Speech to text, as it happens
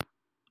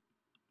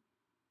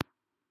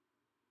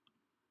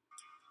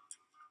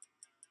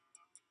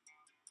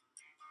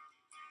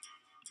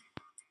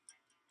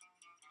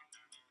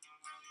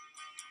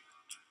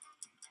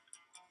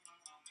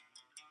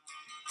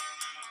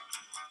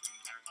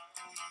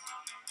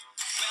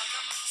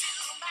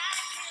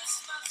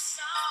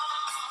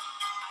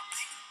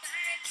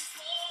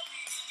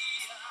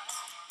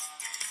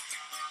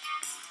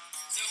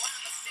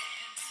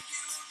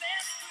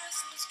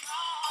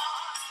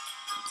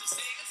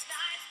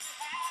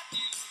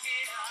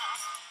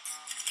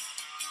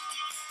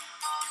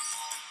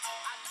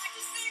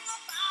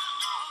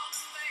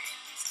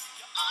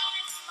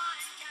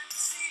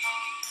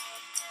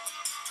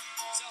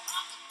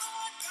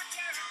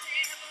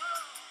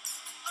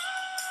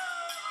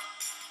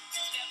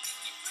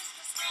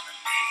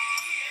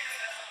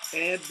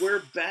And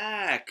we're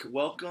back.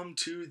 Welcome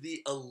to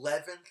the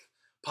 11th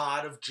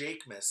pod of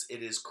Jakemas.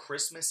 It is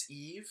Christmas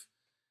Eve.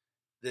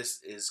 This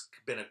has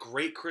been a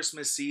great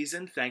Christmas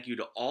season. Thank you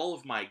to all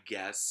of my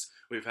guests.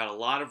 We've had a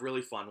lot of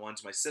really fun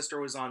ones. My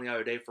sister was on the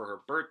other day for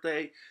her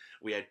birthday.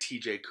 We had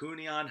TJ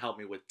Cooney on, help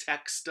me with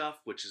tech stuff,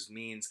 which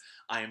means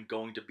I am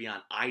going to be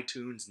on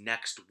iTunes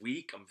next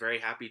week. I'm very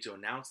happy to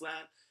announce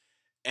that.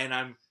 And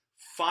I'm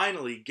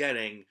finally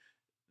getting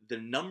the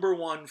number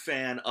one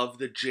fan of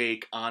the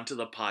Jake onto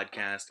the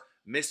podcast,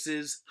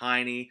 Mrs.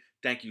 Heine.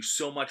 Thank you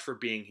so much for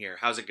being here.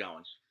 How's it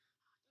going?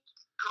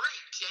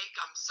 Great, Jake.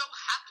 I'm so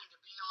happy to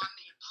be on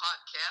the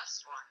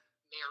podcast on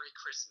Merry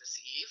Christmas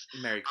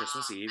Eve. Merry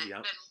Christmas Eve, yeah.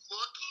 I've been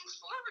looking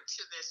forward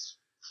to this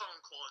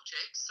phone call,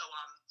 Jake, so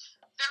I'm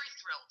very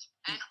thrilled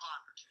and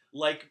honored.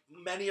 Like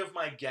many of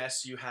my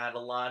guests, you had a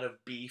lot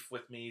of beef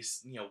with me,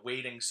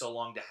 waiting so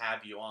long to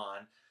have you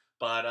on.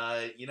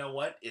 But you know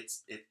what?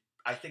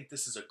 I think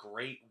this is a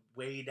great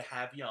way to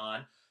have you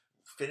on.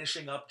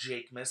 Finishing up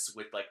Jakemas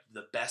with like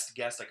the best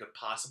guest I could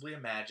possibly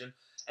imagine.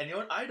 And you know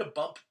what? I had to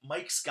bump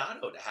Mike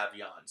Scotto to have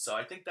you on. So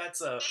I think that's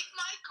a... Big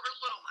Mike or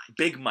Little Mike?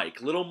 Big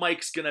Mike. Little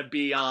Mike's going to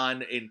be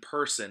on in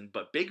person.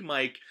 But Big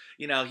Mike,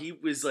 he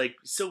was like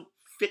so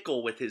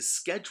fickle with his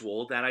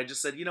schedule that I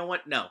just said, you know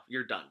what? No,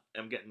 you're done.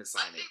 I'm getting this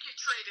signing. I think you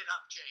traded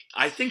up, Jake.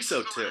 I think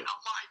so too.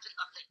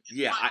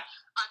 Yeah.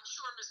 I'm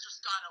sure Mr.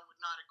 Scotto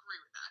would not agree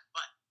with that.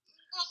 But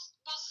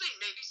we'll see.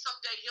 Maybe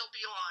someday he'll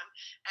be on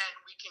and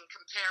we can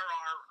compare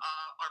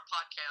our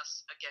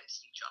podcasts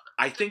against each other.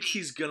 I think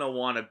he's going to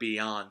want to be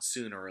on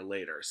sooner or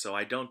later. So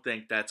I don't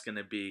think that's going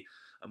to be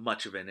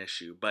much of an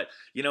issue. But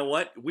you know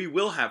what? We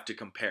will have to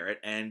compare it,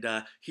 and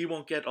he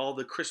won't get all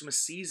the Christmas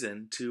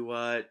season to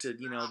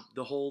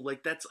the whole,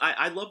 like, that's,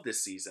 I love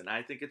this season.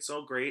 I think it's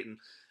so great, and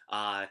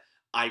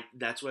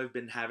that's what I've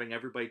been having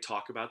everybody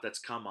talk about that's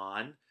come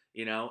on.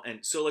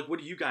 And so, like, what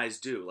do you guys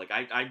do? Like,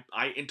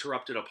 I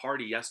interrupted a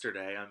party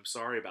yesterday. I'm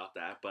sorry about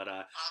that, but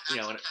that's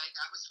okay. I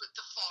was with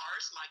the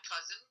Fars, my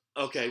cousin.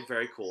 Okay,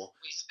 very cool.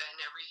 We spend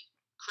every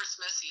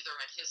Christmas either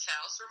at his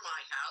house or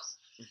my house,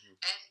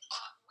 and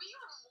we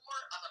are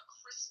more of a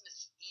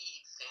Christmas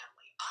Eve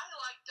family. I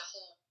like the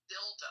whole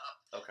build-up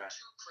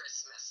to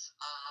Christmas.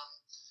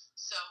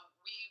 So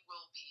we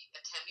will be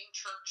attending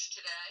church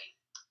today,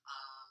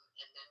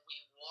 and then we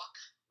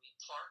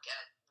park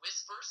at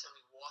Whispers, and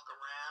we walk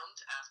around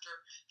after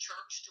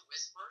church to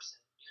Whispers,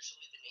 and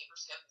usually the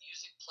neighbors have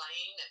music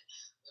playing, and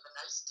we have a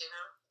nice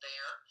dinner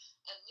there.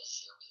 And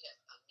this year we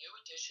have a new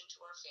addition to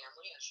our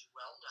family, as you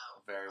well know.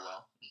 Very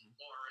well.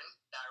 Lauren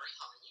Barry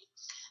Heine.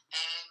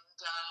 And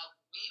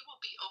we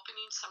will be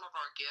opening some of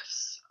our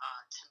gifts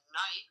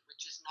tonight,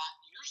 which is not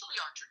usually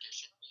our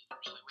tradition. We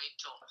usually wait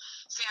till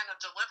Santa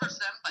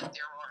delivers them, but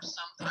there are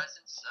some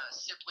presents,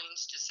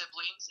 siblings to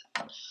siblings,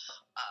 and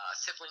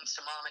siblings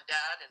to mom and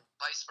dad, and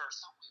vice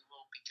versa. We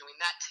will be doing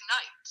that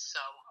tonight.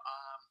 So,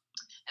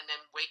 and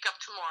then wake up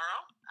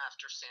tomorrow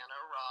after Santa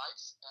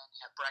arrives and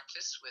have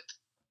breakfast with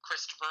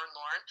Christopher and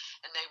Lauren,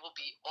 and they will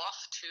be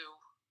off to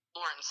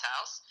Lauren's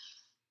house.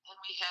 And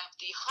we have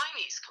the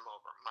Heines come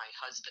over. My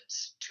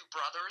husband's two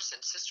brothers and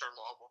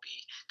sister-in-law will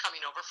be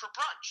coming over for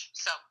brunch.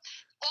 So,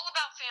 all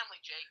about family,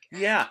 Jake.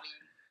 Yeah.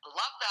 We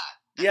love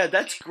that. Yeah,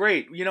 that's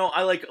great.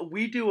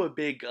 We do a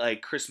big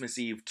Christmas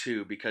Eve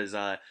too, because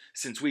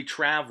since we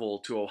travel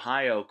to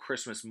Ohio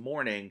Christmas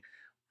morning,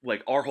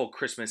 like our whole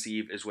Christmas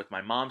Eve is with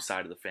my mom's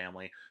side of the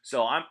family.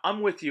 So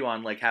I'm with you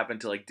on like having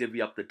to like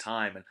divvy up the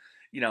time,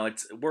 and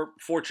we're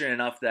fortunate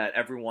enough that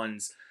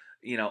everyone's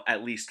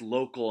at least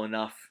local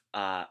enough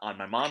on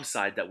my mom's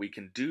side that we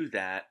can do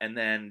that and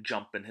then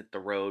jump and hit the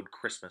road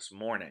Christmas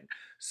morning.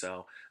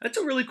 So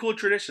that's a really cool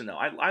tradition, though.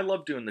 I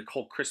love doing the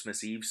whole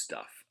Christmas Eve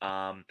stuff.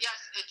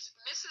 Yes, it's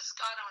Mrs.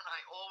 Scotto and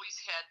I always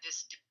had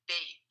this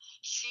debate.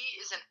 She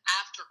is an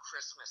after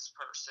Christmas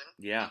person.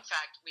 Yeah. In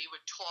fact, we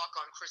would talk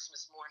on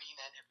Christmas morning,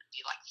 and it would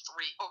be like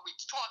 3, or we'd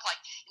talk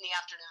like in the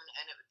afternoon,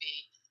 and it would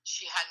be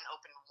she hadn't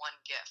opened one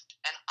gift,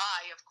 and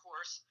I, of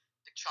course,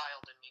 the child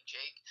in me,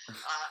 Jake,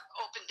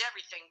 opened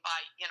everything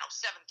by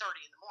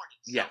 7:30 in the morning.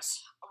 So yes.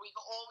 We've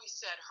always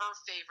said her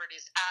favorite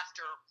is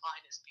after,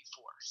 mine is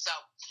before. So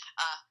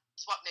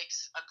it's what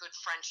makes a good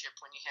friendship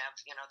when you have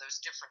those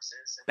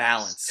differences and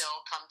balance.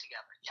 Still come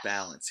together. Yes.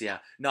 Balance,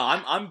 yeah. No,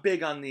 I'm big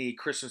on the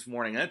Christmas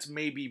morning. That's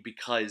maybe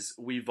because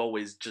we've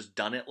always just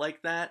done it like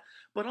that,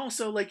 but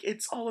also like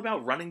it's all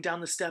about running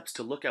down the steps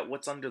to look at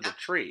what's under the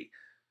tree.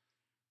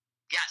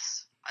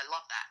 Yes, I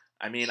love that.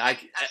 I mean, as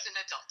an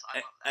adult, I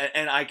love that.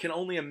 And I can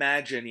only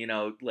imagine,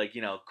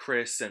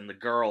 Chris and the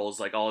girls,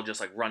 like, all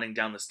just, like, running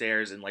down the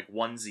stairs in, like,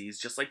 onesies,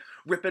 just, like,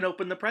 ripping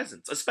open the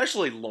presents.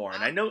 Especially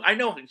Lauren. I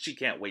know she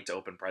can't wait to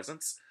open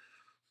presents.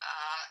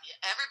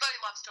 Everybody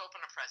loves to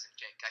open a present,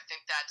 Jake. I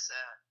think that's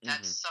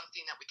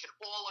something that we can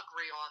all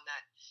agree on,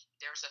 that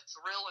there's a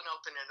thrill in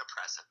opening a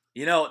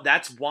present.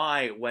 That's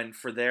why when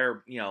for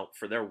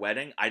their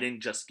wedding, I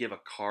didn't just give a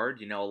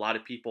card. A lot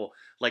of people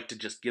like to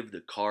just give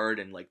the card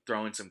and like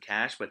throw in some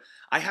cash, but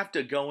I have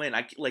to go in.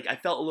 I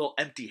felt a little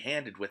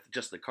empty-handed with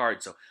just the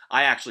card, so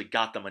I actually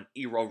got them a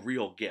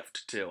real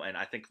gift too, and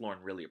I think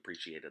Lauren really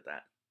appreciated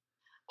that.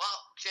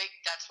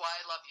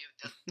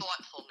 the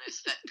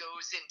thoughtfulness that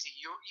goes into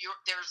your.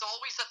 There's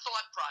always a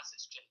thought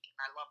process, Jake, and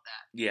I love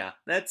that. Yeah,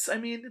 I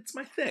mean, it's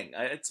my thing.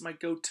 It's my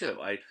go-to.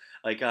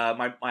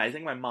 Yeah. I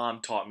think my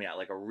mom taught me at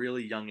like a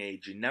really young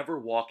age. You never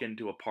walk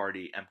into a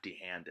party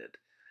empty-handed,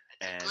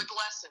 It's a and good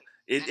lesson.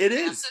 it, And it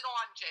pass is. it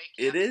on, Jake.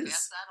 You It have to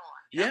pass is. that on.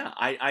 Yep.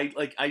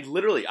 Yeah, I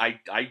literally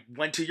I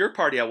went to your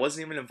party. I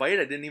wasn't even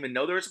invited. I didn't even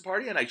know there was a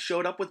party, and I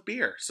showed up with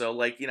beer. So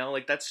like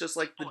like that's just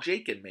like the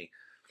Jake in me.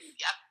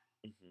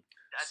 Yep. Hmm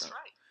That's So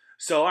right.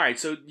 so all right.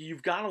 So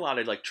you've got a lot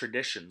of like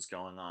traditions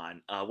going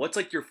on. What's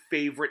like your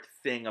favorite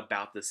thing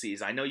about the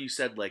season? I know you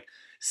said like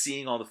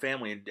seeing all the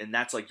family, and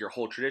that's like your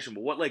whole tradition.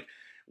 But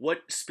what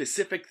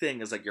specific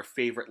thing is like your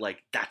favorite?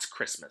 Like that's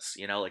Christmas.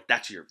 Like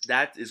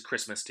that is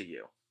Christmas to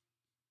you.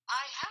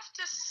 I have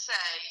to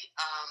say,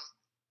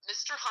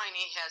 Mr.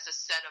 Heine has a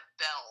set of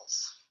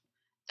bells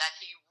that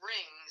he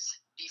rings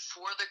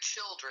before the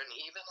children,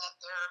 even at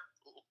their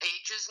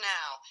ages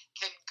now,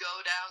 can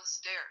go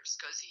downstairs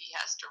because he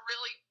has to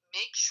really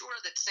make sure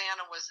that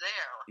Santa was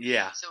there.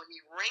 Yeah. So he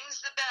rings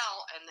the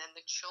bell, and then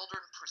the children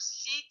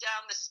proceed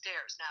down the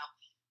stairs. Now,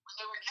 when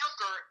they were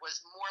younger, it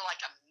was more like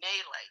a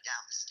melee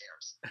down the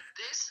stairs.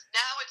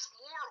 Now it's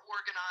more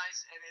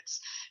organized and it's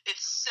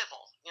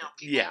civil.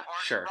 People Yeah.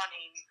 aren't Sure.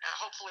 running.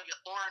 Hopefully,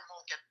 Lauren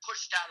won't get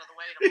pushed out of the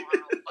way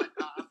tomorrow. But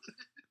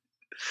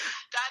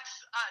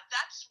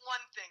that's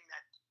one thing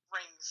that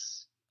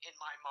rings in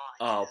my mind.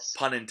 Oh,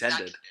 pun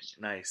intended.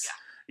 Nice.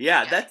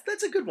 Yeah. Yeah,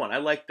 that's a good one. I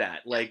like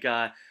that. Like,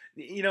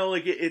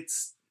 like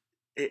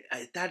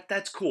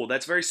that's cool.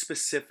 That's very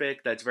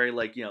specific. That's very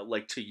like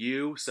like to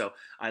you. So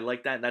I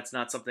like that. That's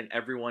not something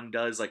everyone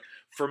does. Like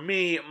for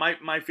me,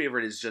 my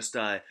favorite is just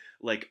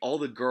like all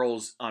the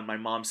girls on my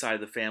mom's side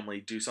of the family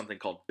do something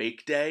called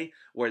Bake Day,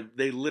 where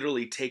they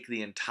literally take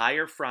the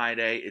entire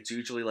Friday. It's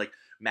usually like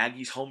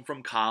Maggie's home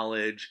from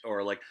college,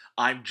 or like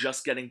I'm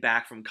just getting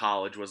back from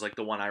college was like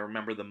the one I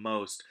remember the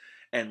most.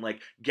 And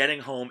like getting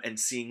home and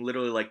seeing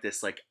literally like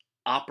this like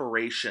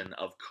operation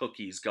of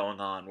cookies going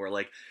on, where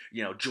like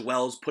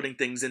Joelle's putting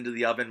things into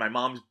the oven, my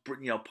mom's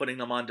putting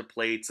them onto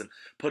plates and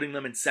putting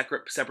them in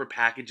separate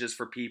packages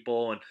for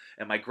people,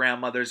 and my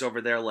grandmother's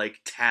over there like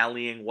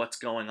tallying what's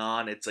going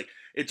on. It's like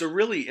it's a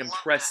really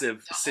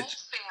impressive the whole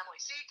family.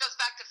 See, it goes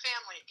back to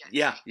family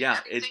again. Yeah.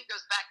 Everything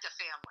goes back to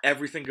family.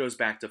 Everything goes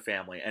back to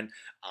family. And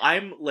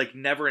I'm like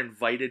never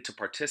invited to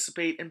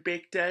participate in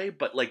Bake Day,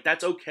 but like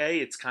that's okay.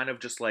 It's kind of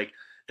just like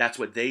that's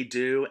what they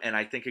do. And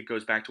I think it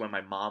goes back to when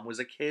my mom was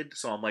a kid.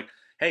 So I'm like,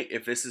 hey,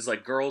 if this is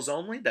like girls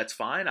only, that's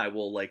fine. I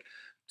will like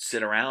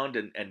sit around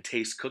and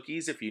taste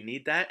cookies if you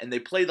need that. And they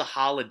play The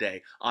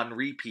Holiday on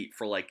repeat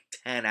for like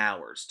 10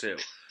 hours too.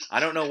 I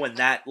don't know when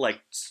that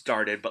like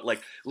started, but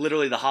like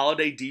literally the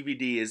Holiday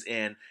DVD is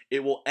in,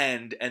 it will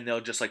end, and they'll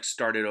just like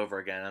start it over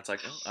again. And it's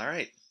like, oh, all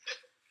right.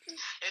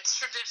 It's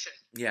tradition.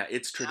 Yeah,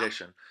 it's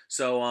tradition. Yeah.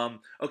 So,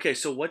 okay,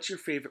 so what's your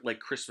favorite like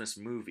Christmas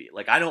movie?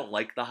 Like, I don't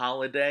like The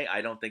Holiday.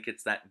 I don't think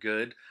it's that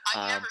good.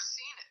 I've never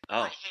seen it.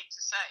 I hate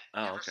to say.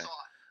 Never okay. saw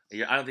it.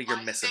 Yeah, I don't think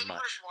you're missing My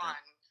much. favorite one,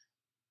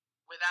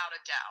 without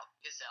a doubt,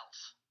 is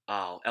Elf.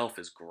 Oh, Elf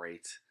is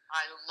great.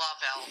 I love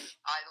Elf.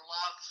 I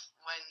love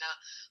when the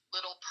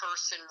little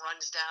person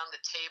runs down the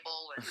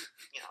table and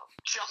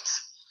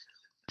jumps.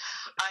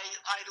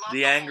 I love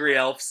the angry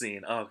elf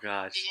scene. Oh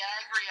gosh. The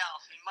angry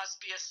elf. He must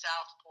be a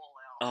South Pole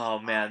elf. Oh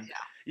man.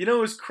 Yeah. It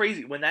was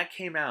crazy when that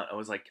came out. I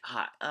was like,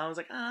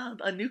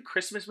 a new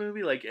Christmas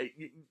movie. Like,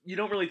 you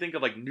don't really think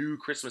of like new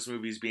Christmas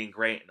movies being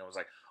great, and I was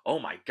like, oh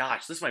my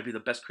gosh, this might be the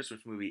best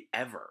Christmas movie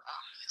ever.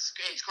 It's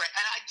great,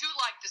 and I do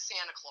like the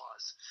Santa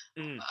Claus.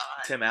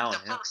 Tim Allen,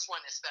 the first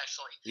one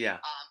especially.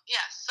 Yeah.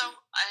 So,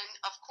 and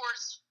of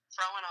course,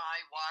 Fro and I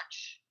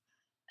watch,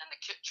 and the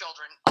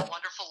children, A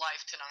Wonderful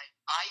Life Tonight.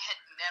 I had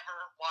never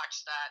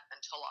watched that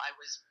until I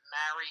was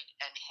married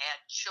and had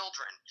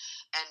children,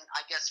 and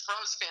I guess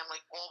Fro's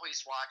family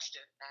always watched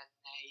it, and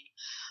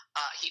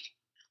he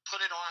put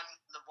it on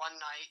the one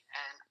night,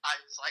 and I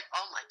was like,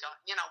 oh my God.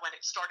 When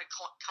it started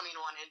coming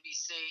on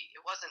NBC,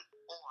 it wasn't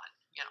on.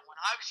 When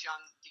I was young,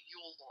 the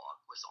Yule log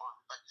was on.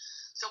 But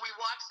so we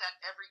watched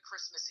that every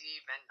Christmas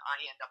Eve, and I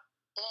end up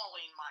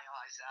bawling my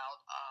eyes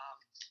out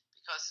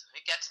because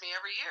it gets me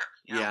every year.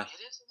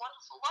 It is a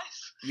wonderful life.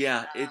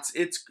 Yeah,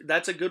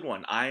 that's a good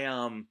one. I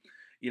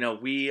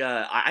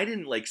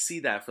didn't like see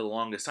that for the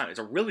longest time. It's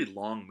a really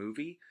long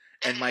movie.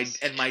 And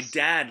my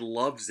dad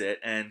loves it,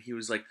 and he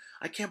was like,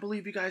 I can't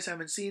believe you guys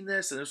haven't seen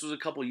this. And this was a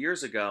couple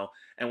years ago,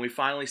 and we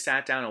finally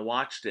sat down and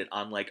watched it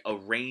on like a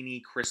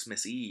rainy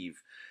Christmas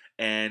Eve,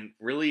 and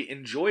really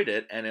enjoyed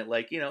it. And it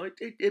like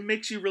it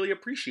makes you really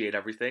appreciate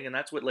everything, and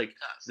that's what like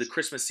the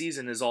Christmas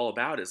season is all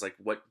about. Is like,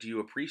 what do you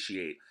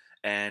appreciate?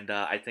 And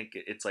I think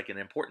it's like an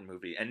important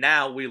movie. And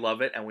now we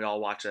love it, and we all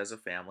watch it as a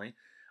family.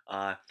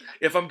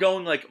 If I'm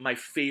going like my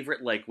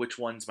favorite, like which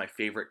one's my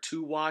favorite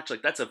to watch,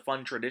 like that's a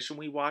fun tradition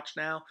we watch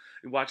now.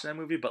 We watch that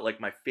movie, but like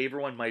my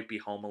favorite one might be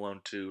Home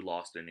Alone 2: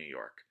 Lost in New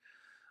York.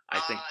 I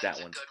think that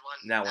one's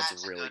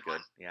really good.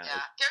 Yeah.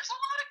 There's a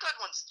lot of good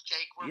ones,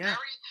 Jake. Yeah.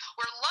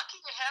 We're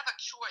lucky to have a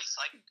choice.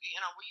 Like,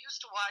 we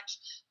used to watch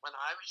when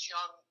I was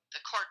young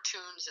the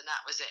cartoons, and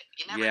that was it.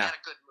 You never Yeah. had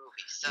a good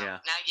movie. So Yeah.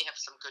 now you have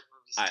some good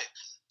movies to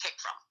pick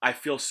from. I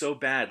feel so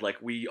bad.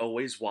 Like, we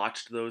always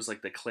watched those,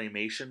 like, the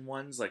claymation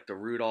ones, like the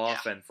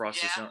Rudolph and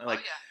Frosty Snow.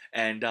 Like,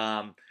 and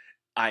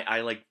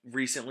I like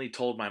recently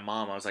told my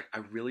mom, I was like, I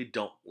really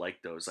don't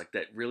like those. Like,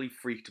 that really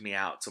freaked me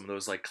out. Some of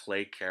those like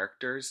clay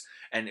characters,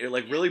 and it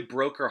like really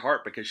broke her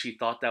heart because she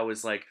thought that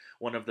was like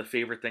one of the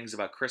favorite things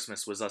about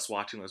Christmas was us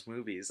watching those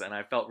movies, and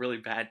I felt really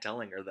bad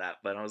telling her that.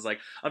 But I was like,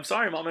 I'm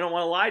sorry, Mom, I don't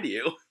want to lie to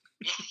you.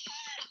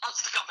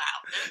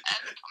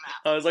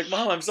 I was like,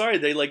 Mom, I'm sorry.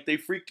 They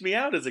freaked me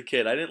out as a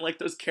kid. I didn't like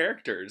those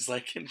characters.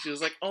 Like, and she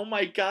was like, oh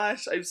my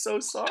gosh, I'm so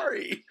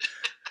sorry.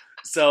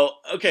 So,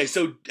 okay,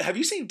 so have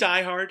you seen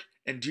Die Hard?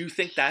 And do you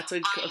think that's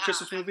a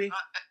Christmas movie?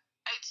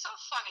 It's so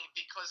funny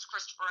because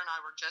Christopher and I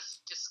were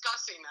just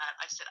discussing that.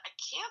 I said, I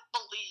can't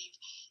believe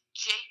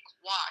Jake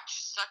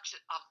watched such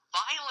a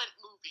violent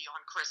movie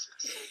on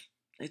Christmas.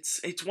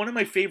 It's one of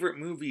my favorite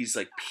movies,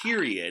 like,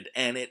 period,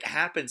 and it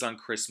happens on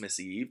Christmas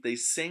Eve.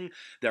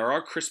 There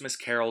are Christmas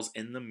carols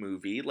in the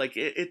movie. Like,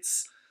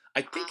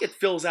 I think it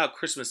fills out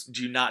Christmas.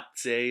 Do you not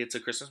say it's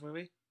a Christmas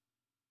movie?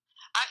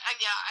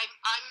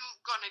 I'm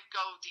going to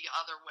go the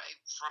other way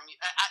from you.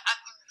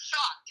 I'm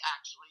shocked,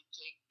 actually,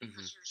 Jake,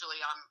 because usually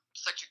I'm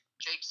such a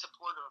Jake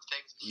supporter of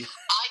things. Yeah.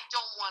 I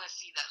don't want to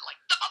see that, like,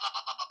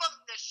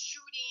 the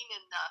shooting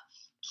and the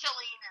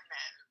killing and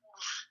the...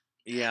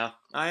 Yeah,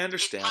 I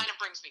understand. It kind of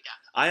brings me down.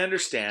 I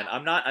understand.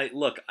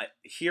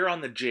 Here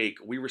on the Jake,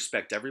 we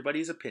respect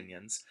everybody's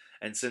opinions,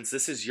 and since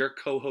this is your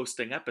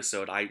co-hosting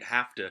episode, I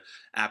have to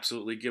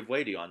absolutely give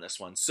way to you on this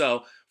one.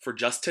 So, for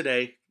just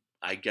today,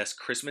 I guess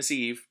Christmas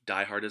Eve,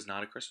 Die Hard is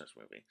not a Christmas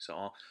movie.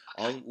 So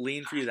I'll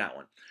lean for you that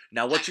one.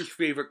 Now, what's your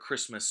favorite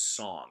Christmas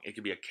song? It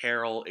could be a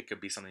carol. It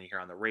could be something you hear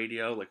on the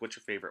radio. Like, what's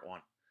your favorite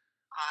one?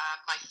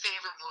 My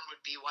favorite one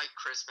would be White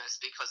Christmas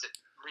because it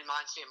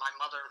reminds me of my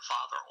mother and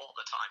father all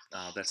the time.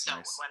 Oh, that's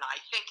nice. So when I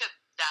think of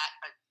that,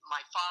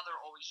 my father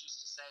always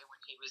used to say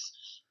when he was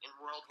in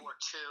World War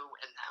II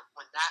and that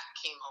when that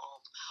came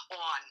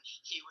on,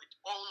 he would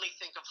only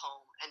think of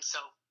home. And so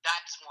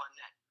that's one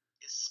that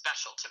is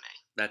special to me.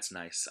 That's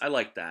nice. I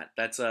like that.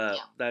 That's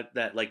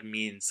that like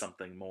means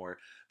something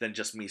more than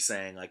just me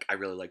saying like I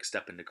really like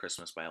 "Step Into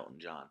Christmas" by Elton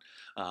John.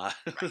 Right.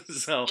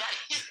 So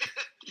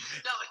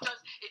no, it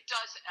does. It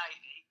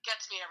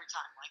gets me every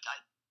time. Like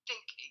I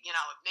think it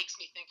makes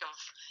me think of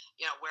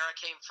where I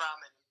came from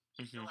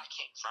and who I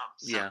came from.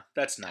 So. Yeah,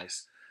 that's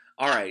nice.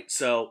 All right.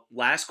 So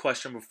last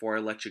question before I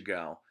let you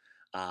go.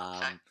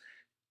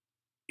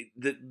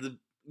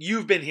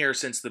 You've been here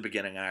since the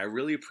beginning, and I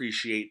really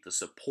appreciate the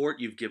support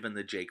you've given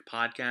the Jake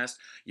podcast.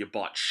 You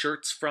bought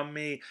shirts from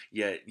me.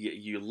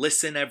 You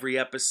listen every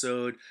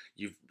episode.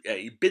 You've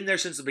been there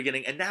since the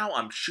beginning, and now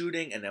I'm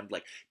shooting, and I'm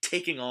like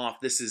taking off.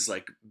 This is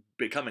like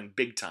becoming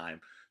big time.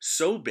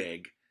 So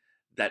big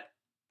that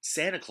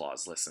Santa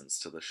Claus listens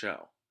to the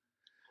show.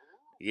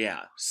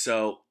 Yeah,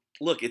 so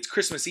look, it's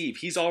Christmas Eve.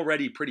 He's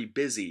already pretty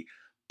busy,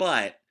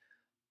 but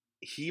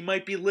he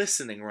might be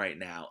listening right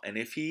now, and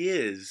if he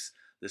is...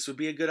 this would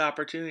be a good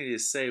opportunity to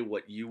say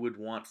what you would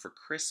want for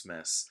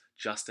Christmas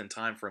just in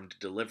time for him to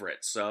deliver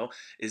it. So,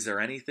 is there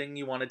anything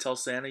you want to tell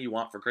Santa you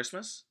want for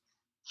Christmas?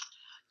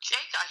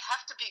 Jake, I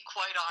have to be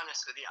quite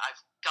honest with you.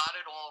 I've got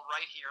it all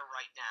right here,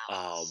 right now.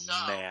 Oh,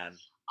 man.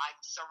 I'm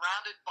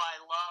surrounded by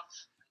love.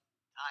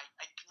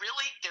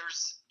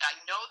 I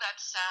know that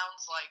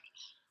sounds like,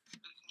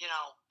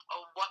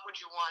 what would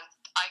you want?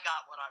 I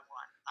got what I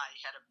want. I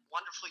had a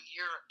wonderful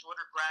year. A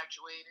daughter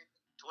graduated.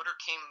 Daughter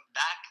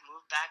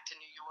moved back to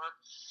New York.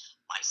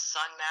 My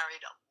son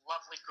married a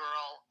lovely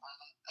girl.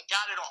 I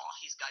got it all.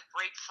 He's got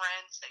great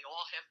friends. They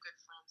all have good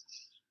friends.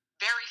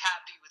 Very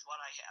happy with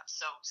what I have.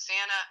 So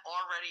Santa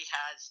already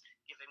has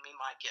given me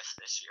my gift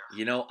this year.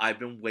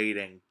 I've been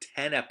waiting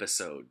 10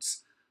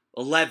 episodes,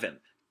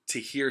 11, to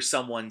hear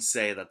someone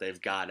say that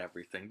they've got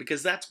everything,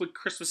 because that's what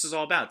Christmas is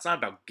all about. It's not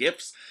about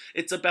gifts.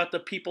 It's about the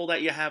people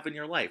that you have in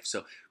your life.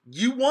 So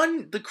you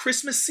won the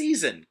Christmas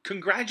season.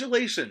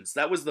 Congratulations.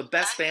 That was the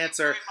best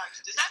answer. Thank you very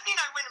much. Does that mean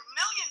I win $1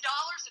 million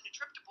and a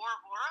trip to Bora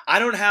Bora? I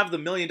don't have the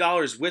 $1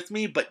 million with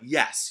me, but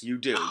yes, you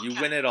do. Okay. You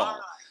win it all.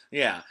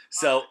 Yeah.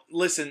 So,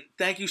 listen,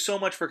 thank you so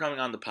much for coming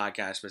on the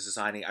podcast, Mrs.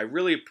 Heine. I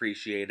really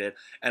appreciate it.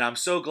 And I'm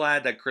so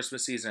glad that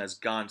Christmas season has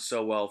gone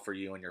so well for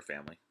you and your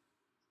family.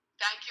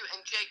 Thank you, and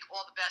Jake,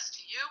 all the best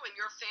to you and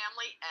your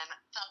family, and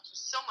thank you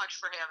so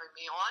much for having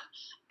me on,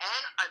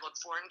 and I look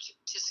forward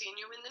to seeing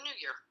you in the new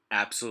year.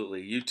 Absolutely.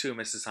 You too,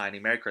 Mrs.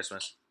 Heine. Merry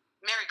Christmas.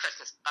 Merry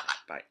Christmas.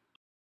 Bye-bye. Bye.